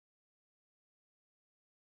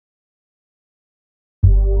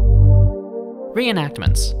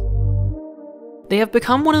Reenactments. They have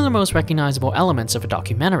become one of the most recognizable elements of a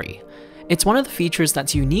documentary. It's one of the features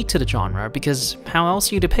that's unique to the genre because how else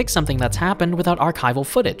do you depict something that's happened without archival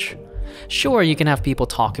footage? Sure, you can have people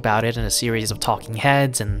talk about it in a series of talking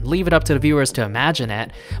heads and leave it up to the viewers to imagine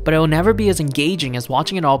it, but it will never be as engaging as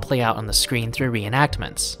watching it all play out on the screen through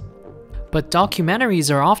reenactments. But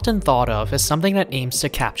documentaries are often thought of as something that aims to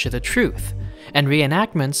capture the truth, and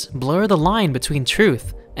reenactments blur the line between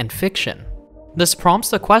truth and fiction. This prompts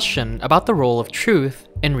the question about the role of truth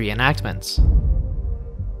in reenactments.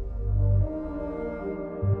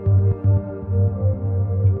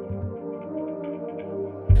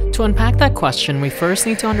 To unpack that question, we first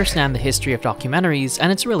need to understand the history of documentaries and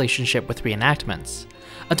its relationship with reenactments.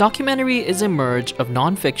 A documentary is a merge of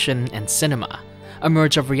non-fiction and cinema, a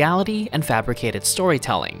merge of reality and fabricated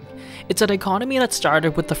storytelling. It's a dichotomy that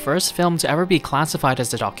started with the first film to ever be classified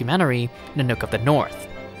as a documentary, Nanook of the North.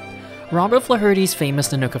 Robert Flaherty's famous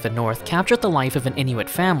Nanook of the North captured the life of an Inuit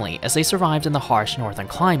family as they survived in the harsh northern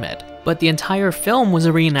climate, but the entire film was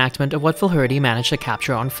a reenactment of what Flaherty managed to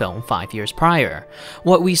capture on film 5 years prior.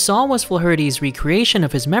 What we saw was Flaherty's recreation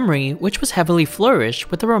of his memory, which was heavily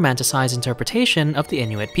flourished with the romanticized interpretation of the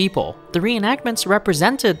Inuit people. The reenactments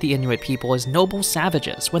represented the Inuit people as noble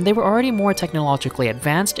savages when they were already more technologically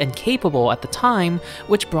advanced and capable at the time,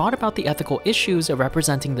 which brought about the ethical issues of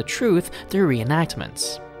representing the truth through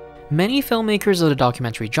reenactments. Many filmmakers of the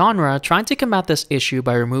documentary genre tried to combat this issue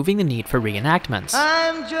by removing the need for reenactments.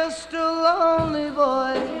 I'm just a lonely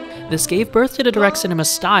boy. This gave birth to the direct cinema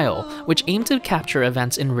style, which aimed to capture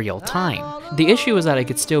events in real time. The issue is that it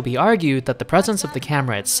could still be argued that the presence of the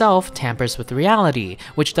camera itself tampers with reality,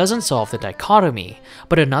 which doesn't solve the dichotomy.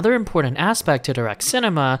 But another important aspect to direct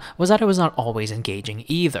cinema was that it was not always engaging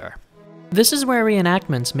either. This is where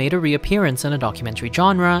reenactments made a reappearance in the documentary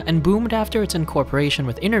genre and boomed after its incorporation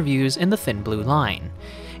with interviews in The Thin Blue Line.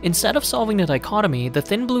 Instead of solving the dichotomy, The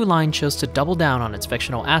Thin Blue Line chose to double down on its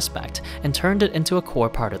fictional aspect and turned it into a core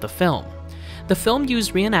part of the film. The film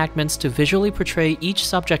used reenactments to visually portray each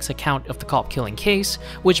subject's account of the cop-killing case,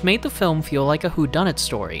 which made the film feel like a whodunit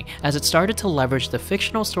story, as it started to leverage the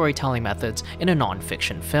fictional storytelling methods in a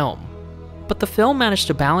non-fiction film. But the film managed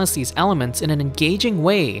to balance these elements in an engaging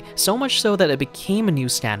way, so much so that it became a new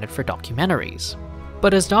standard for documentaries.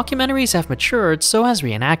 But as documentaries have matured, so has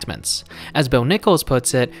reenactments. As Bill Nichols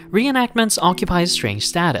puts it, reenactments occupy a strange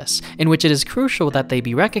status, in which it is crucial that they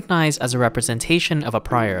be recognized as a representation of a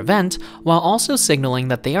prior event, while also signaling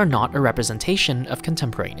that they are not a representation of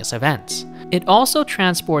contemporaneous events. It also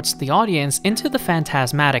transports the audience into the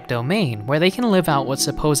phantasmatic domain, where they can live out what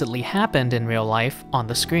supposedly happened in real life on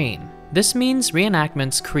the screen. This means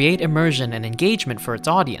reenactments create immersion and engagement for its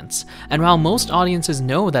audience, and while most audiences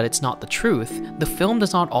know that it's not the truth, the film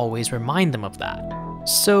does not always remind them of that.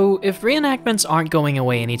 So, if reenactments aren't going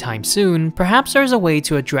away anytime soon, perhaps there's a way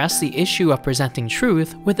to address the issue of presenting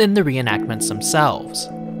truth within the reenactments themselves.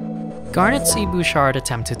 Garnet C. Buchart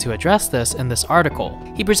attempted to address this in this article.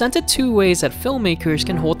 He presented two ways that filmmakers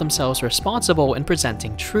can hold themselves responsible in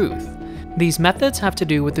presenting truth. These methods have to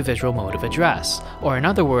do with the visual mode of address, or in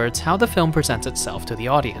other words, how the film presents itself to the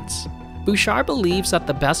audience. Buchart believes that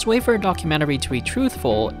the best way for a documentary to be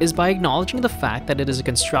truthful is by acknowledging the fact that it is a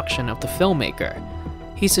construction of the filmmaker.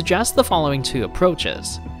 He suggests the following two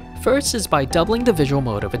approaches. First is by doubling the visual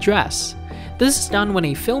mode of address. This is done when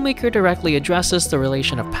a filmmaker directly addresses the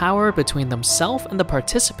relation of power between themselves and the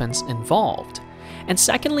participants involved. And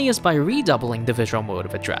secondly is by redoubling the visual mode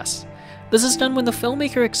of address. This is done when the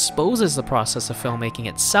filmmaker exposes the process of filmmaking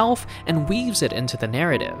itself and weaves it into the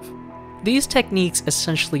narrative. These techniques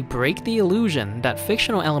essentially break the illusion that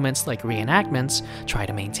fictional elements like reenactments try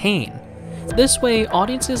to maintain. This way,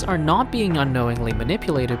 audiences are not being unknowingly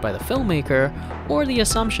manipulated by the filmmaker or the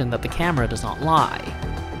assumption that the camera does not lie.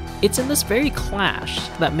 It's in this very clash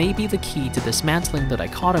that may be the key to dismantling the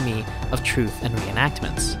dichotomy of truth and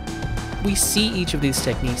reenactments. We see each of these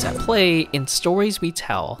techniques at play in Stories We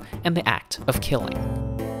Tell and The Act of Killing.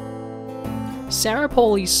 Sarah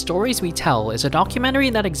Polley's Stories We Tell is a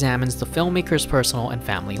documentary that examines the filmmaker's personal and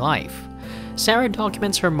family life. Sarah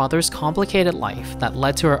documents her mother's complicated life that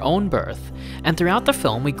led to her own birth, and throughout the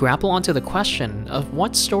film we grapple onto the question of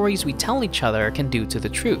what stories we tell each other can do to the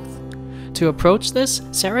truth. To approach this,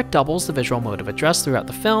 Sarah doubles the visual mode of address throughout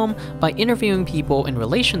the film by interviewing people in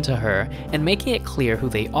relation to her and making it clear who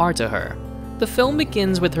they are to her. The film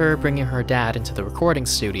begins with her bringing her dad into the recording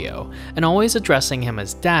studio, and always addressing him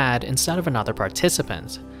as dad instead of another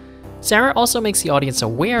participant. Sarah also makes the audience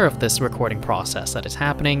aware of this recording process that is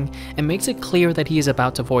happening, and makes it clear that he is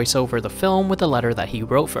about to voice over the film with a letter that he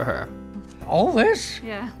wrote for her. All this?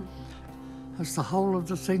 Yeah. That's the whole of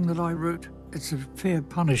the thing that I wrote. It's a fair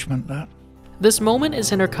punishment, that. This moment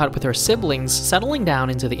is intercut with her siblings settling down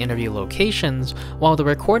into the interview locations, while the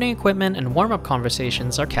recording equipment and warm-up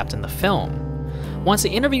conversations are kept in the film. Once the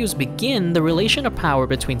interviews begin, the relation of power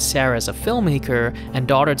between Sarah as a filmmaker and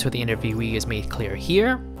daughter to the interviewee is made clear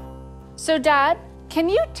here. So Dad, can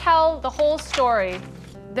you tell the whole story?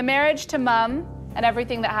 The marriage to Mum and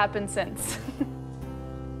everything that happened since.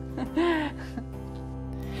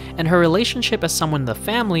 And her relationship as someone in the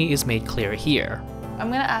family is made clear here.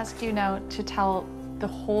 I'm gonna ask you now to tell the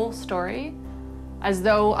whole story as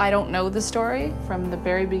though I don't know the story from the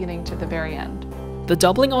very beginning to the very end. The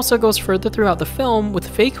doubling also goes further throughout the film, with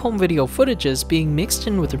fake home video footages being mixed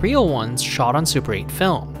in with real ones shot on Super 8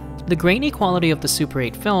 film. The grainy quality of the Super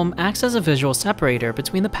 8 film acts as a visual separator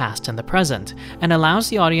between the past and the present, and allows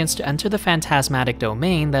the audience to enter the phantasmatic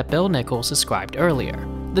domain that Bill Nichols described earlier.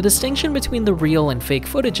 The distinction between the real and fake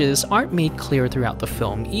footages aren't made clear throughout the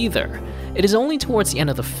film either. It is only towards the end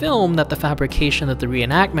of the film that the fabrication of the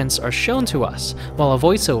reenactments are shown to us, while a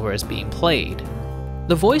voiceover is being played.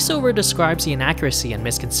 The voiceover describes the inaccuracy and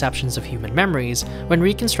misconceptions of human memories when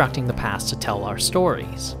reconstructing the past to tell our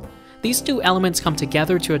stories. These two elements come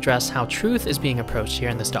together to address how truth is being approached here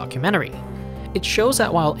in this documentary. It shows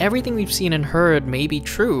that while everything we've seen and heard may be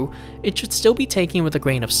true, it should still be taken with a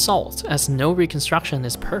grain of salt, as no reconstruction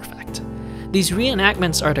is perfect. These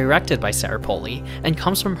reenactments are directed by Sarah Polley and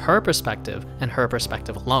comes from her perspective and her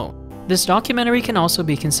perspective alone. This documentary can also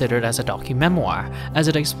be considered as a documemoir, as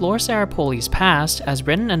it explores Sarah Polley's past as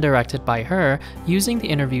written and directed by her using the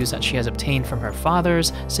interviews that she has obtained from her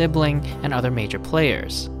fathers, sibling, and other major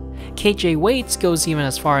players. Kate J. Waits goes even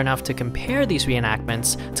as far enough to compare these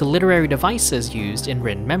reenactments to literary devices used in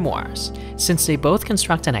written memoirs, since they both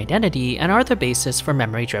construct an identity and are the basis for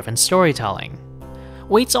memory-driven storytelling.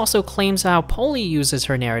 Waits also claims how Polley uses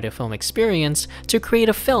her narrative film experience to create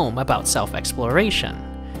a film about self-exploration.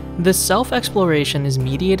 This self-exploration is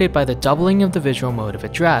mediated by the doubling of the visual mode of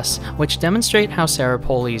address, which demonstrate how Sarah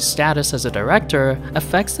Polley's status as a director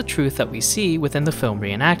affects the truth that we see within the film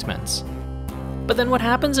reenactments. But then what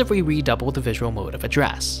happens if we redouble the visual mode of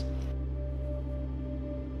address?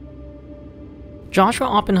 Joshua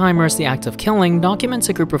Oppenheimer's The Act of Killing documents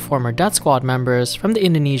a group of former death squad members from the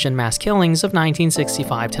Indonesian mass killings of 1965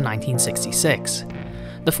 to 1966.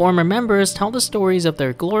 The former members tell the stories of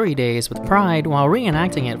their glory days with pride while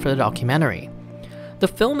reenacting it for the documentary. The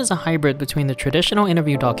film is a hybrid between the traditional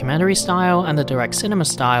interview documentary style and the direct cinema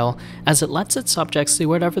style, as it lets its subjects do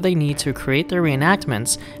whatever they need to create their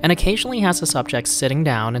reenactments, and occasionally has the subjects sitting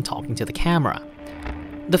down and talking to the camera.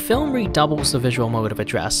 The film redoubles the visual mode of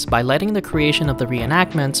address by letting the creation of the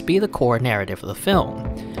reenactments be the core narrative of the film.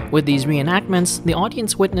 With these reenactments, the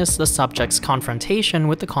audience witnessed the subject's confrontation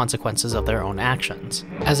with the consequences of their own actions.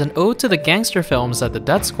 As an ode to the gangster films that the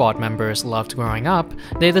Death Squad members loved growing up,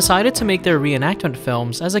 they decided to make their reenactment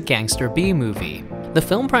films as a gangster B-movie. The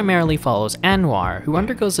film primarily follows Anwar, who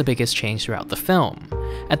undergoes the biggest change throughout the film.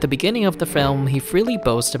 At the beginning of the film, he freely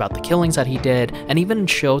boasts about the killings that he did and even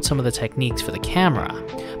showed some of the techniques for the camera.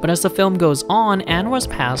 But as the film goes on, Anwar's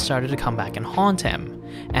past started to come back and haunt him.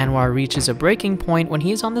 Anwar reaches a breaking point when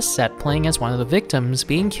he is on the set playing as one of the victims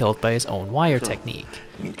being killed by his own wire technique.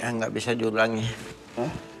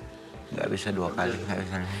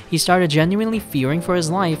 He started genuinely fearing for his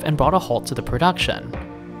life and brought a halt to the production.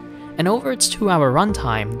 And over its 2-hour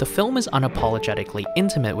runtime, the film is unapologetically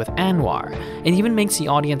intimate with Anwar, and even makes the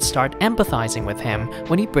audience start empathizing with him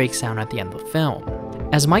when he breaks down at the end of the film.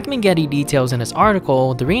 As Mike Minghetti details in his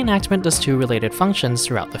article, the reenactment does two related functions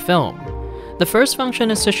throughout the film. The first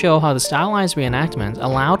function is to show how the stylized reenactment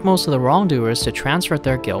allowed most of the wrongdoers to transfer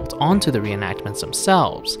their guilt onto the reenactments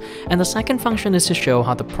themselves, and the second function is to show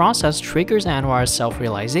how the process triggers Anwar's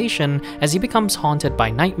self-realization as he becomes haunted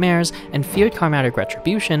by nightmares and feared karmatic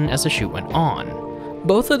retribution as the shoot went on.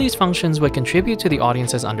 Both of these functions would contribute to the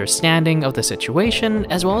audience's understanding of the situation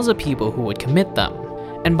as well as the people who would commit them.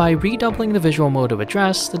 And by redoubling the visual mode of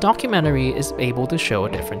address, the documentary is able to show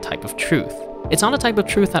a different type of truth. It's not a type of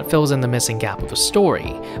truth that fills in the missing gap of the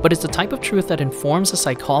story, but it's the type of truth that informs the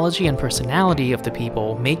psychology and personality of the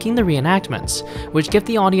people making the reenactments, which give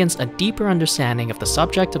the audience a deeper understanding of the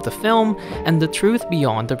subject of the film and the truth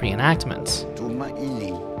beyond the reenactments. Cuma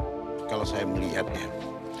ini, kalau saya melihatnya,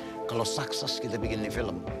 kalau sukses kita bikin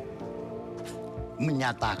film,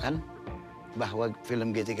 menyatakan bahwa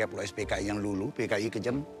film G30 SPKI yang lulu, PKI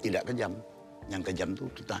kejam, tidak kejam. Yang kejam itu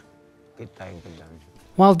kita yang kejam.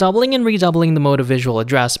 While doubling and redoubling the mode of visual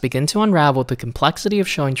address begin to unravel the complexity of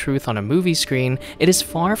showing truth on a movie screen, it is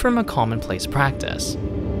far from a commonplace practice.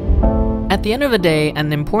 At the end of the day,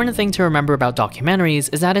 an important thing to remember about documentaries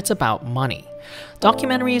is that it's about money.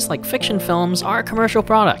 Documentaries, like fiction films, are a commercial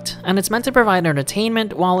product, and it's meant to provide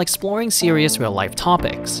entertainment while exploring serious real-life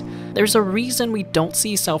topics. There's a reason we don't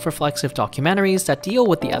see self-reflexive documentaries that deal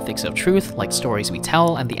with the ethics of truth, like Stories We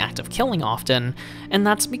Tell and The Act of Killing often, and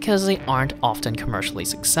that's because they aren't often commercially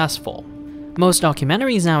successful. Most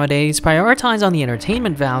documentaries nowadays prioritize on the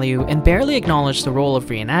entertainment value and barely acknowledge the role of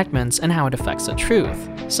reenactments and how it affects the truth.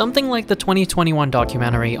 Something like the 2021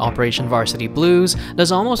 documentary Operation Varsity Blues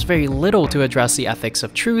does almost very little to address the ethics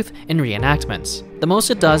of truth in reenactments. The most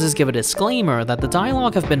it does is give a disclaimer that the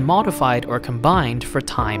dialogue have been modified or combined for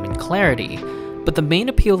time and clarity. But the main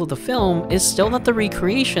appeal of the film is still that the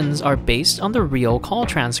recreations are based on the real call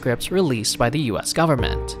transcripts released by the US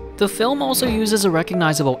government. The film also uses a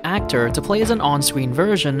recognizable actor to play as an on-screen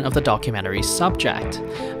version of the documentary's subject.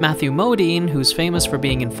 Matthew Modine, who's famous for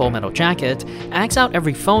being in Full Metal Jacket, acts out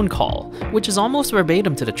every phone call, which is almost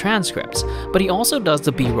verbatim to the transcripts, but he also does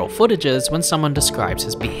the B-roll footages when someone describes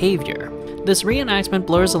his behavior. This reenactment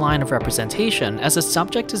blurs the line of representation as the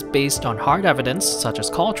subject is based on hard evidence such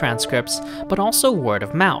as call transcripts, but also word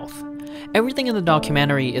of mouth. Everything in the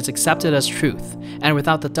documentary is accepted as truth, and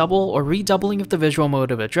without the double or redoubling of the visual mode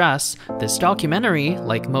of address, this documentary,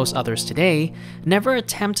 like most others today, never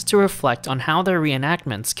attempt to reflect on how their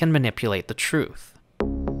reenactments can manipulate the truth.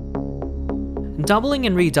 Doubling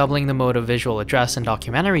and redoubling the mode of visual address in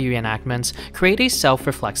documentary reenactments create a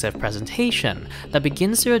self-reflexive presentation that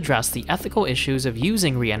begins to address the ethical issues of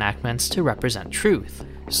using reenactments to represent truth.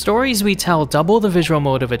 Stories We Tell double the visual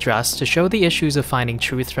mode of address to show the issues of finding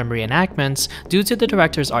truth from reenactments due to the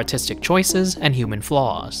director's artistic choices and human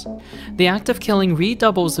flaws. The Act of Killing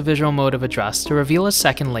redoubles the visual mode of address to reveal a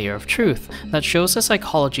second layer of truth that shows the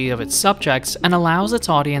psychology of its subjects and allows its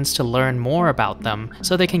audience to learn more about them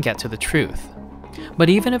so they can get to the truth. But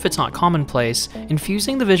even if it's not commonplace,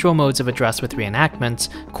 infusing the visual modes of address with reenactments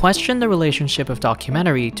question the relationship of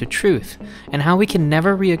documentary to truth, and how we can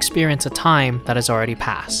never re-experience a time that has already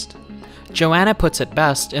passed. Joanna puts it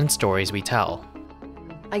best in Stories We Tell.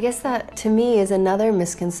 I guess that, to me, is another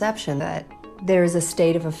misconception that there is a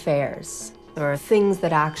state of affairs, or things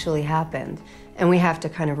that actually happened, and we have to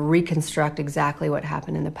kind of reconstruct exactly what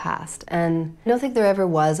happened in the past. And I don't think there ever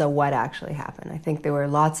was a what actually happened. I think there were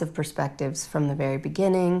lots of perspectives from the very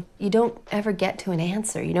beginning. You don't ever get to an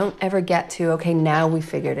answer. You don't ever get to, okay, now we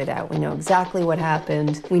figured it out. We know exactly what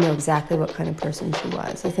happened. We know exactly what kind of person she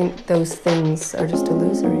was. I think those things are just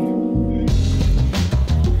illusory.